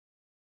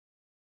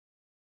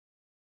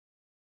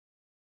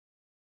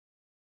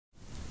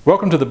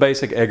Welcome to the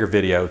Basic Egger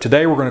video.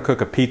 Today we're going to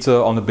cook a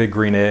pizza on the Big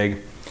Green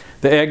Egg.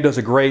 The Egg does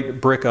a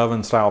great brick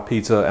oven style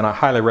pizza, and I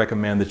highly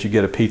recommend that you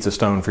get a pizza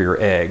stone for your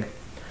Egg.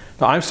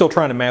 Now I'm still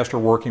trying to master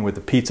working with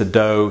the pizza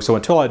dough, so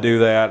until I do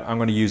that I'm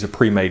going to use a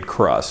pre-made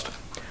crust.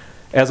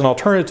 As an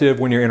alternative,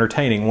 when you're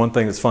entertaining, one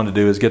thing that's fun to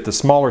do is get the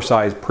smaller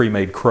size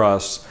pre-made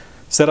crusts,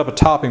 set up a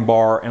topping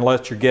bar, and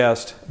let your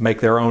guests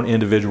make their own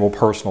individual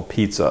personal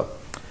pizza.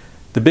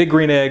 The Big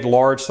Green Egg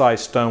large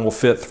size stone will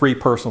fit 3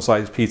 personal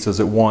size pizzas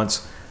at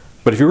once,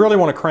 but if you really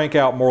want to crank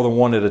out more than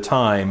one at a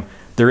time,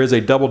 there is a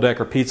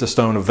double-decker pizza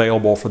stone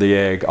available for the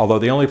Egg, although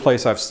the only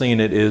place I've seen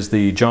it is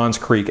the Johns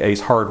Creek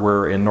Ace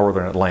Hardware in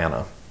northern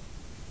Atlanta.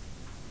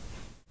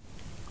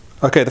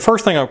 Okay, the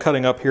first thing I'm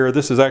cutting up here,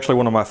 this is actually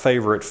one of my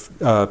favorite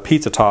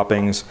pizza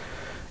toppings.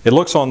 It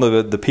looks on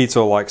the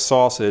pizza like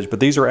sausage, but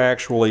these are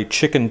actually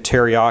chicken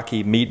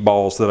teriyaki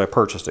meatballs that I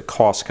purchased at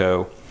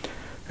Costco.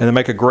 And they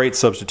make a great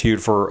substitute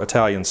for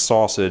Italian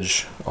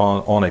sausage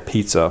on a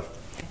pizza.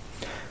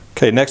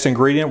 Okay, next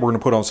ingredient, we're going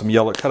to put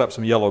on cut up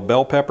some yellow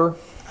bell pepper.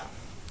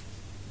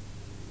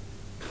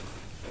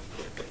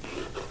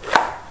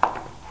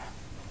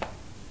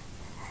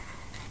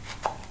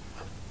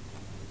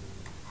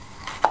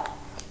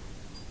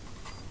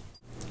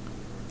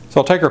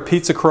 So I'll take our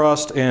pizza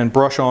crust and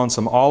brush on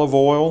some olive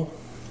oil,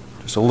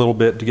 just a little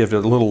bit to give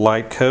it a little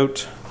light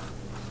coat.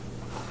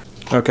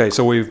 Okay,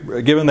 so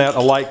we've given that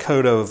a light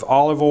coat of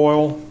olive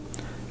oil.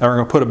 Now we're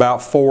going to put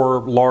about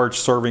 4 large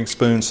serving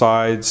spoon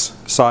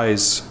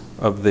size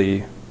of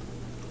the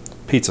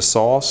pizza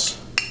sauce.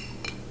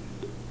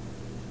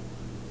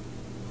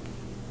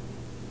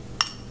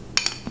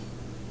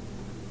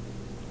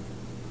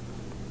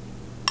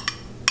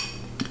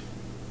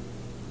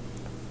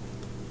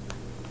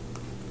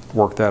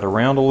 Work that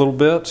around a little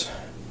bit,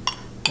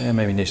 and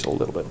maybe needs a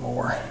little bit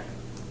more.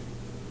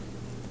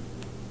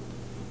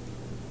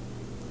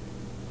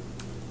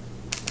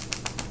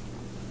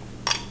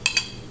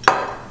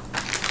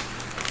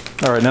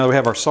 All right, now that we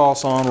have our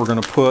sauce on, we're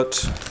going to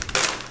put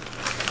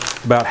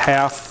about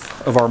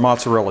half of our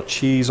mozzarella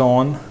cheese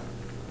on.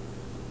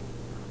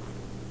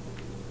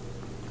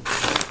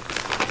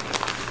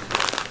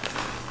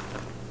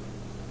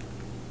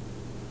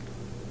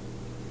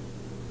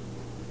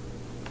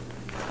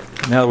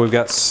 Now that we've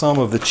got some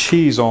of the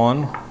cheese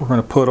on, we're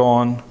going to put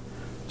on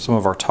some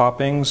of our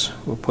toppings.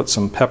 We'll put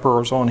some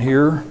peppers on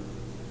here.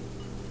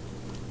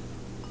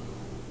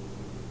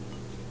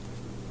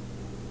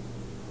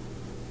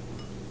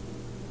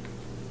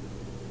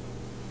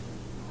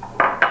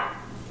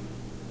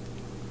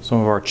 Some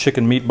of our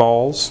chicken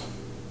meatballs.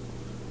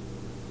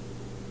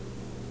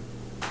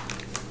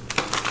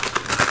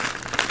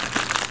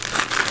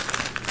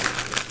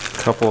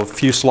 A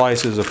few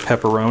slices of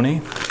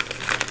pepperoni.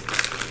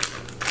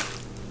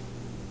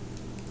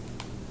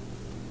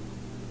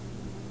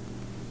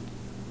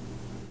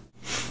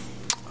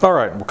 All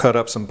right, we'll cut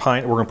up some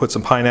we're going to put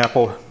some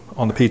pineapple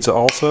on the pizza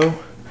also.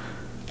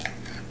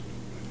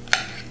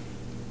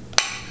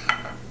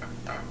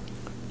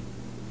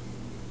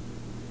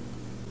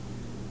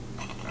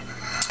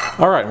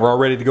 All right, we're all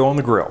ready to go on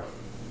the grill.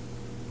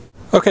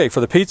 Okay,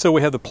 for the pizza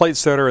we have the plate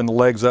setter in the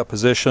legs up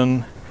position,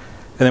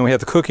 and then we have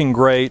the cooking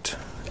grate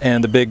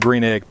and the Big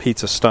Green Egg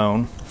pizza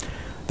stone.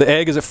 The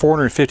Egg is at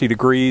 450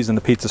 degrees and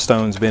the pizza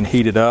stone's been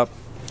heated up.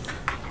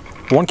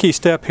 One key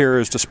step here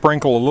is to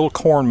sprinkle a little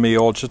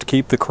cornmeal just to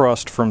keep the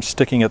crust from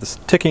sticking to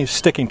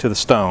the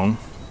stone.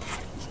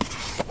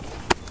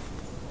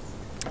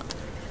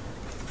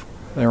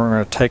 Then we're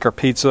going to take our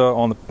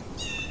pizza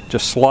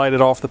just slide it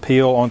off the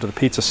peel onto the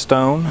pizza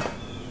stone.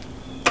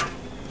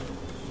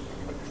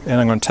 And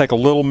I'm going to take a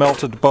little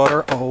melted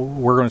butter.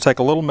 We're going to take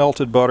a little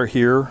melted butter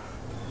here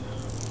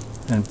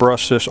and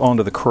brush this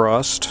onto the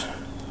crust,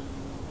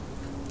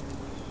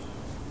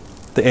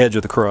 the edge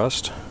of the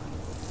crust.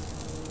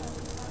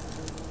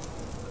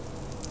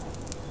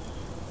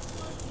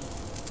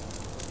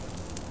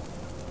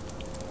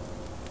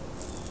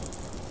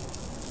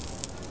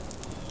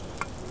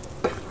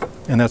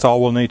 And that's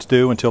all we'll need to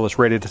do until it's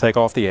ready to take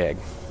off the Egg.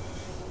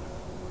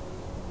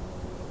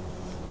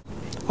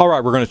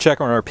 Alright, we're going to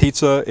check on our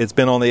pizza. It's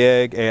been on the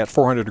Egg at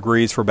 400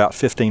 degrees for about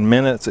 15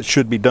 minutes. It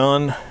should be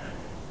done.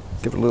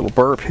 Give it a little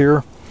burp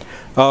here.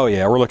 Oh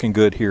yeah, we're looking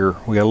good here.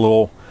 We got a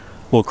little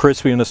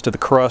crispiness to the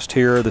crust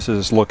here. This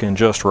is looking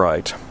just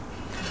right.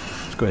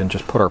 Let's go ahead and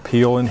just put our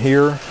peel in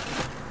here.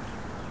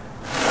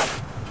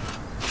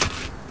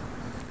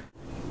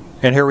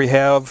 And here we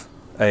have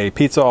a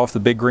pizza off the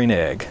Big Green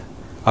Egg.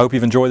 I hope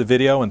you've enjoyed the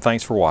video, and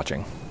thanks for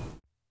watching.